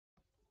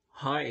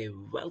Hi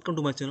welcome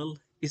to my channel.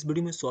 इस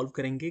video में solve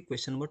करेंगे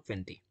question number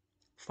 20।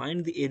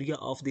 Find the area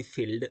of the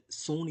field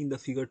Son in the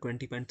figure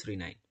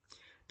 20.39।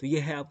 तो ये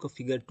है आपका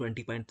figure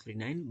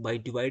 20.39 by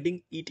dividing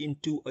it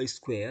into a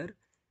square,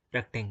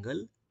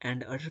 rectangle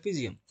and a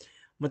trapezium.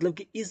 मतलब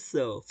कि इस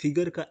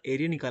फिगर का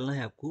एरिया निकालना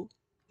है आपको,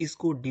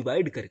 इसको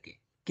डिवाइड करके।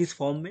 किस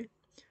फॉर्म में?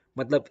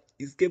 मतलब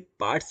इसके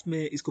पार्ट्स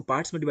में, इसको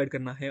पार्ट्स में डिवाइड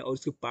करना है और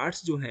इसके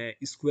पार्ट्स जो है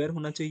स्क्वायर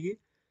होना चाहिए,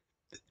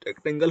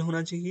 रेक्टेंगल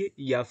होना चाहिए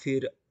या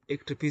फिर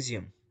एक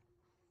ट्रेपेजियम।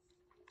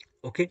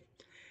 ओके,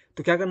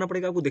 तो क्या करना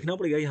पड़ेगा, आपको देखना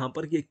पड़ेगा यहाँ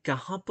पर कि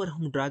कहाँ पर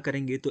हम ड्रा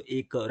करेंगे तो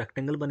एक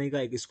रेक्टेंगल बनेगा,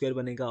 एक स्क्वायर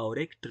बनेगा और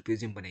एक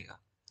ट्रेपेजियम बनेगा।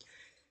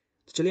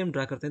 तो चलिए हम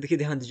ड्रा करते हैं। देखिए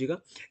ध्यान दीजिएगा,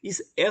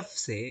 इस एफ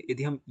से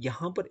यदि हम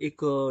यहाँ पर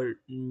एक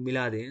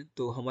मिला दें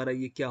तो हमारा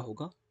ये क्या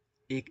होगा,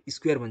 एक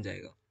स्क्वायर बन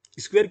जाएगा।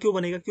 स्क्वायर क्यों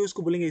बनेगा, क्यों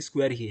इसको बोलेंगे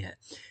स्क्वायर ही है?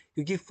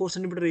 क्योंकि 4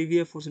 सेंटीमीटर ए भी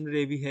है, 4 सेंटीमीटर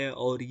ए भी है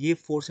और ये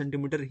 4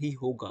 सेंटीमीटर ही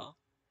होगा।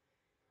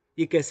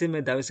 ये कैसे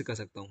मैं दावे से कर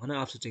सकता हूँ, है ना,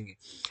 आप सोचेंगे।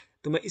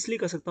 तो मैं इसलिए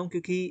कर सकता हूँ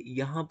क्योंकि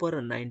यहाँ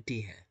पर 90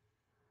 है,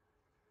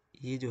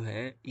 ये जो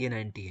है ये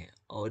 90 है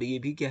और ये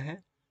भी क्या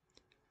है,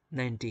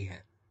 90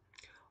 है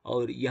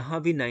और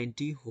यहाँ भी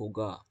 90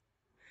 होगा।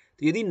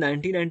 तो यदि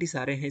 90 90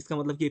 सारे हैं, इसका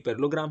मतलब कि ये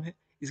पैरेललोग्राम है।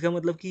 इसका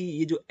मतलब कि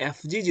ये जो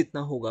एफ जी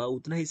जितना होगा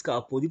उतना ही इसका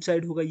अपोजिट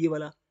साइड होगा, ये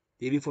वाला।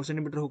 ये भी 4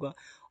 सेंटीमीटर होगा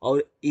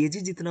और ए जी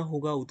जितना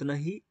होगा उतना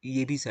ही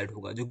ये भी साइड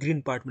होगा, जो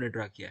ग्रीन पार्ट मैंने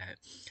ड्रा किया है।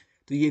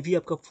 तो ये भी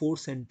आपका 4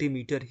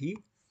 सेंटीमीटर ही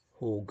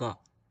होगा।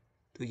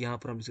 तो यहाँ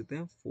पर हम लिख सकते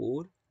हैं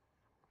 4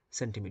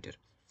 सेंटीमीटर।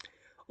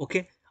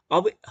 ओके,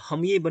 अब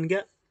हम ये बन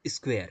गया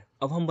स्क्वायर।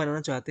 अब हम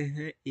बनाना चाहते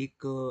हैं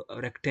एक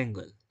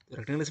रेक्टेंगल।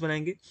 रेक्टेंगल से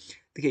बनाएंगे।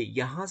 देखिए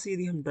यहाँ से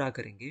यदि हम ड्रा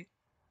करेंगे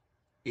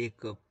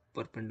एक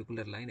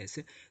परपेंडिकुलर लाइन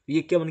ऐसे, तो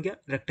ये क्या बन गया,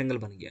 रेक्टेंगल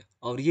बन गया।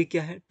 और ये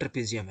क्या है,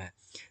 ट्रेपेजियम है।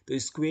 तो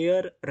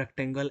स्क्वायर,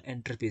 रेक्टेंगल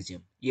एंड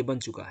ट्रेपेजियम ये बन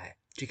चुका है।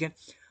 ठीक है,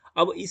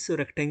 अब इस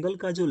रेक्टेंगल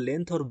का जो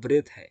लेंथ और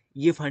ब्रेथ है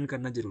ये फाइंड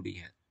करना जरूरी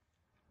है।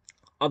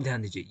 अब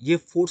ध्यान दीजिए, ये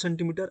 4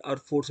 सेंटीमीटर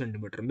और 4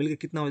 सेंटीमीटर मिलकर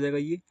कितना हो जाएगा,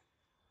 ये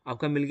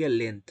आपका मिल गया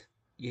लेंथ।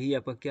 यही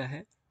आपका क्या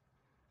है,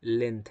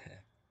 लेंथ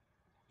है,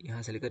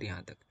 यहाँ से लेकर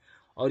यहाँ तक।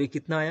 और ये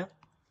कितना आया,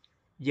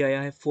 ये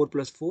आया है 4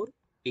 + 4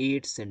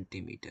 8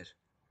 सेंटीमीटर।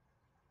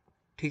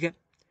 ठीक है,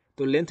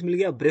 तो लेंथ मिल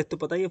गया, ब्रेथ तो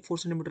पता ही है 4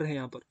 सेंटीमीटर है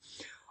यहाँ पर।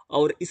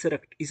 और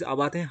इस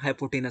अब आते हैं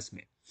हाइपोटेनस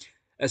में,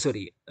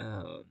 सॉरी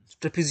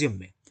ट्रेपेजियम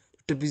में।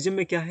 ट्रेपेजियम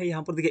में क्या है,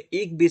 यहाँ पर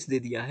देखिए एक बेस दे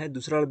दिया है,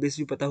 दूसरा वाला बेस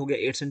भी पता हो गया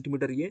 8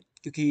 सेंटीमीटर, ये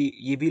क्योंकि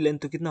ये भी लेंथ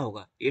तो कितना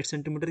होगा, 8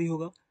 सेंटीमीटर ही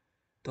होगा।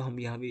 तो हम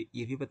यहाँ भी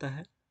ये भी पता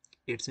है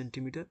 8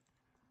 सेंटीमीटर।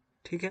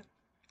 ठीक है,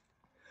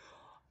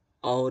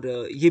 और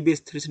ये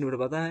बेस 3 सेंटीमीटर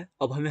पता है।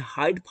 अब हमें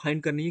हाइट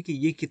फाइंड करनी है कि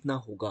ये कितना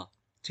होगा।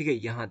 ठीक है,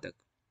 यहाँ तक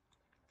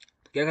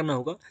तो क्या करना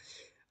होगा,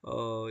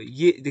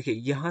 ये देखिए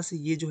यहाँ से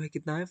ये जो है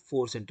कितना है,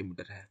 4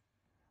 सेंटीमीटर है।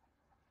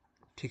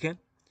 ठीक है,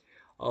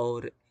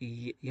 और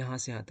यहाँ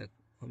से यहाँ तक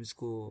हम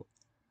इसको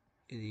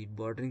यदि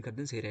बॉर्डरिंग कर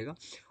दें सही रहेगा।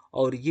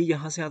 और ये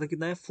यहाँ से यहाँ तक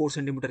कितना है, 4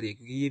 सेंटीमीटर है,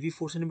 क्योंकि ये भी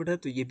 4 सेंटीमीटर है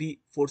तो ये भी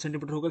 4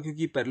 सेंटीमीटर होगा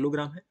क्योंकि ये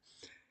पैरेललोग्राम है।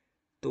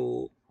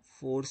 तो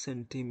 4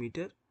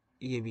 सेंटीमीटर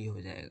ये भी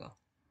हो जाएगा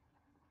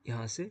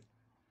यहाँ से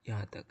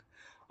यहाँ तक।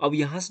 अब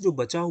यहाँ से जो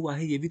बचा हुआ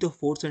है ये भी तो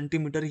 4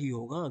 सेंटीमीटर ही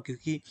होगा,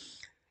 क्योंकि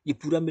ये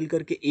पूरा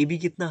मिलकर के ए बी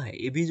कितना है,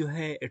 ए बी जो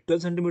है 12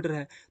 सेंटीमीटर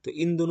है। तो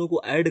इन दोनों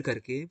को ऐड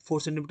करके 4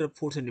 सेंटीमीटर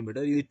 4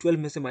 सेंटीमीटर, यदि 12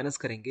 में से माइनस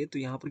करेंगे तो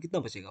यहाँ पर कितना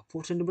बचेगा,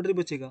 4 सेंटीमीटर ही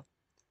बचेगा।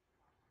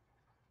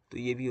 तो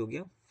ये भी हो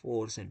गया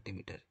 4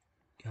 सेंटीमीटर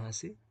यहाँ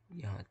से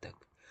यहाँ तक।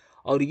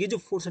 और ये जो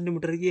 4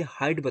 सेंटीमीटर है ये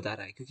हाइट बता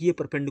रहा है क्योंकि ये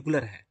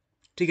परपेंडिकुलर है।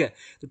 ठीक है,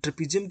 तो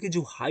ट्रेपेजियम की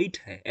जो हाइट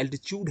है,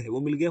 एल्टीट्यूड है,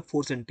 वो मिल गया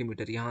 4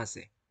 सेंटीमीटर यहाँ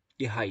से,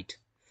 ये हाइट।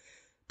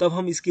 तब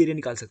हम इसकी एरिया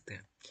निकाल सकते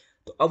हैं।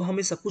 तो अब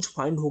हमें सब कुछ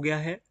फाइंड हो गया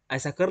है।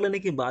 ऐसा कर लेने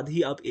के बाद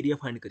ही आप एरिया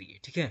फाइंड करिए।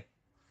 ठीक है,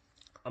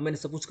 अब मैंने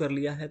सब कुछ कर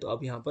लिया है, तो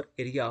अब यहाँ पर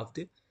area of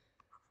the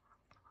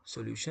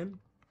solution,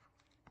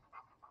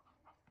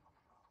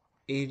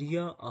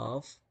 area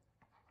of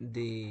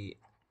the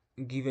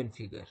given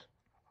figure,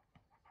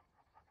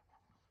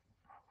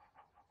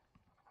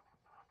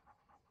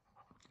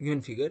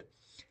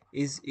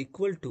 is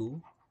equal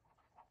to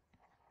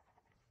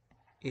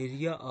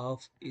area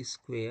of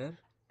square.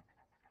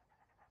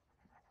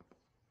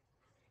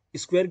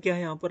 Square क्या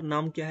है, यहाँ पर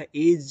नाम क्या है,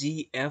 ए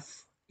जी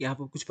एफ, यहाँ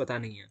पर कुछ पता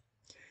नहीं है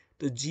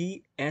तो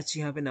जी एच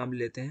यहाँ पे नाम ले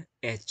लेते हैं,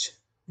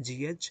 एच,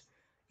 जी एच।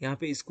 यहाँ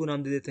पे इसको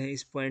नाम दे देते हैं,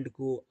 इस पॉइंट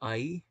को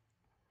आई,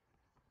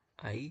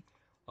 आई,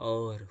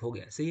 और हो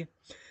गया, सही है।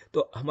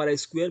 तो हमारा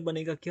स्क्वायर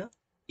बनेगा क्या,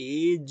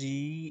 ए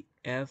जी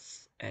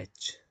F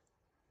H,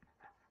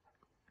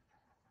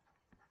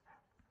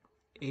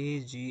 A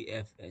ji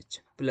F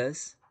H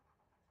plus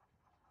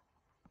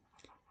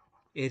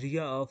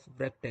area of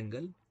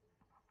rectangle.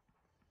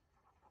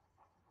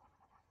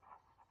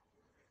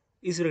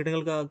 इस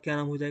रेक्टेंगल का क्या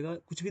नाम हो जाएगा,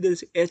 कुछ भी दे,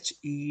 जैसे एच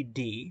ई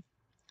डी,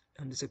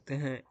 हम दे सकते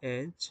हैं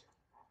H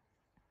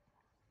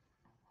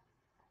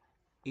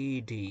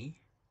E D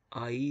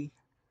I,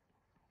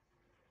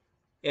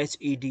 H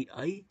E D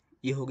I,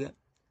 ये हो गया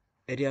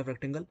area of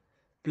rectangle,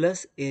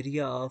 plus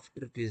area of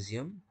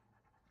trapezium,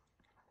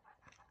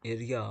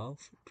 area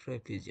of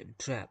trapezium,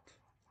 trap,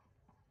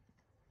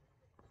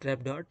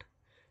 trap dot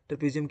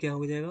trapezium क्या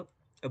हो जाएगा,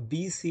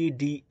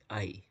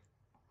 BCDI,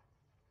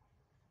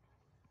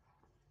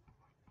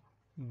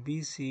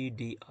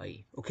 BCDI।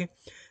 ओके,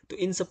 तो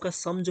इन सब का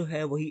सम जो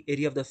है वही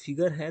एरिया ऑफ द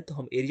फिगर है, तो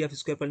हम एरिया ऑफ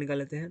स्क्वायर पर निकाल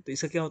लेते हैं। तो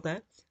इसका क्या होता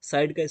है,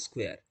 साइड का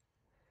स्क्वायर,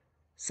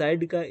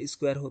 साइड का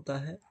स्क्वायर होता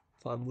है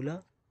फार्मूला,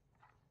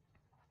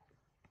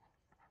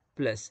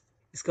 प्लस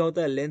इसका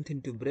होता है length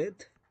into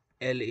breadth,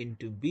 L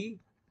into B,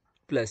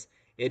 plus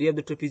area of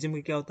the trapezium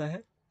का क्या होता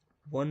है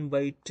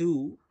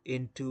 1/2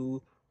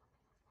 into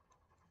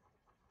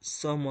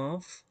sum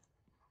of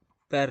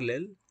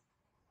parallel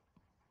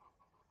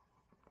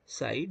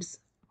sides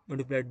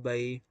multiplied by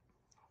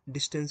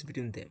distance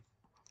between them,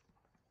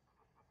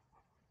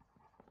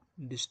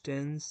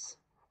 distance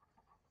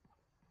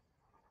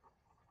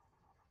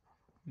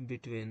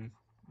between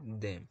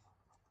them।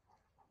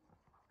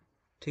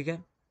 ठीक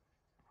है,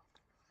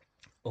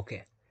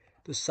 ओके।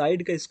 तो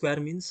साइड का स्क्वायर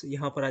मीन्स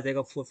यहाँ पर आ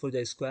जाएगा 4 4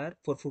 जा स्क्वायर,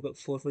 4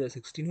 4 जा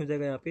 16 हो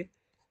जाएगा यहाँ पे,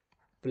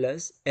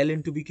 प्लस L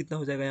इंटू बी कितना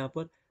हो जाएगा यहाँ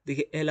पर,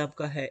 देखिए L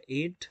आपका है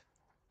 8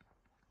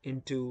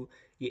 इंटू,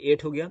 ये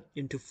 8 हो गया,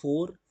 इंटू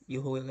 4 ये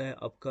हो गया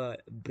आपका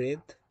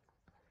breath,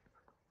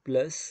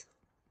 plus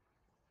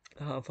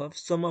half of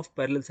some of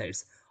parallel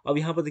sides. अब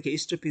यहाँ पर देखिए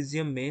इस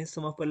ट्रेपेजियम में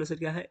सम ऑफ पैरेलल साइड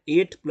क्या है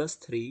 8 +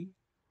 3,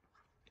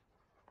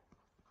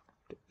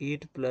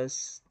 8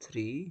 +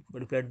 3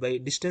 multiplied by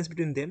distance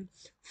between them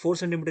 4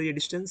 centimetre ये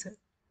डिस्टेंस है।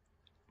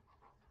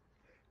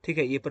 ठीक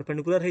है, ये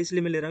परपेंडिकुलर है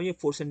इसलिए मैं ले रहा हूँ ये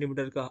 4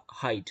 सेंटीमीटर का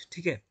हाइट।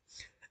 ठीक है,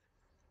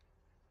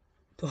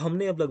 तो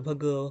हमने अब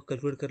लगभग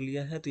कैलकुलेट कर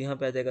लिया है, तो यहाँ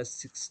पे आ जाएगा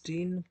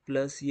 16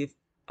 प्लस ये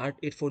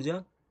 8 8 4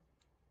 जा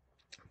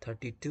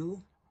 32,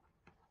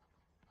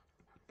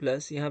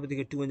 प्लस यहाँ पे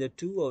देखिए 2 1 जा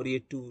 2 और ये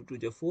 2 2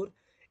 जा 4,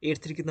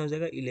 8 3 कितना हो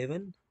जाएगा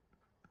 11,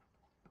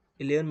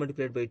 11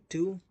 मल्टीप्लाइड बाई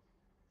 2,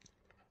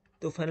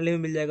 तो फाइनली में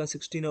मिल जाएगा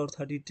 16 और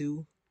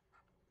 32,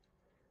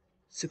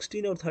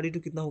 16 और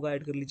 32 कितना होगा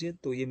ऐड कर लीजिए,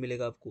 तो ये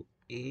मिलेगा आपको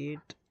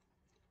 8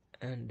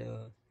 एंड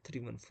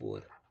 3 1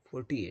 4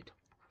 48,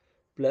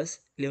 प्लस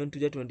 11 2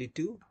 जा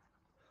 22,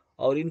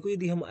 और इनको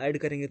यदि हम ऐड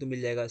करेंगे तो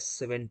मिल जाएगा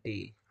 70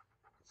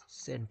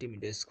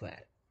 centimetre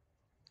square.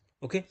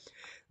 Okay,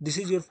 this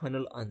is your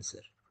final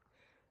answer.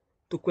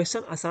 तो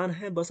क्वेश्चन आसान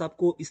है, बस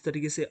आपको इस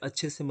तरीके से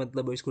अच्छे से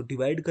मतलब इसको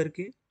डिवाइड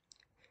करके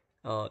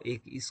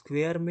एक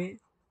स्क्वायर में,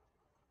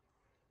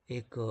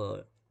 एक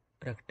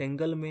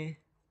रेक्टेंगल में,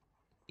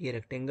 ये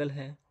रेक्टेंगल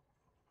है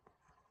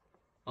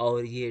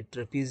और ये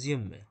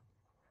ट्रेपेजियम में,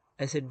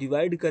 ऐसे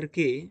डिवाइड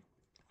करके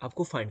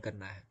आपको फाइंड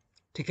करना है।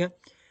 ठीक है,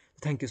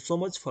 thank you so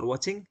much for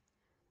watching.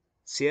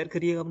 Share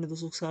करिएगा अपने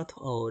दोस्तों के साथ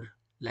और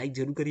लाइक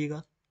जरूर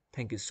करिएगा।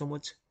 थैंक यू सो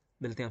मच,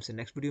 मिलते हैं आपसे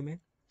नेक्स्ट वीडियो में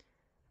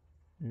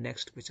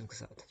नेक्स्ट क्वेश्चन के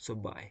साथ। सो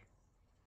बाय।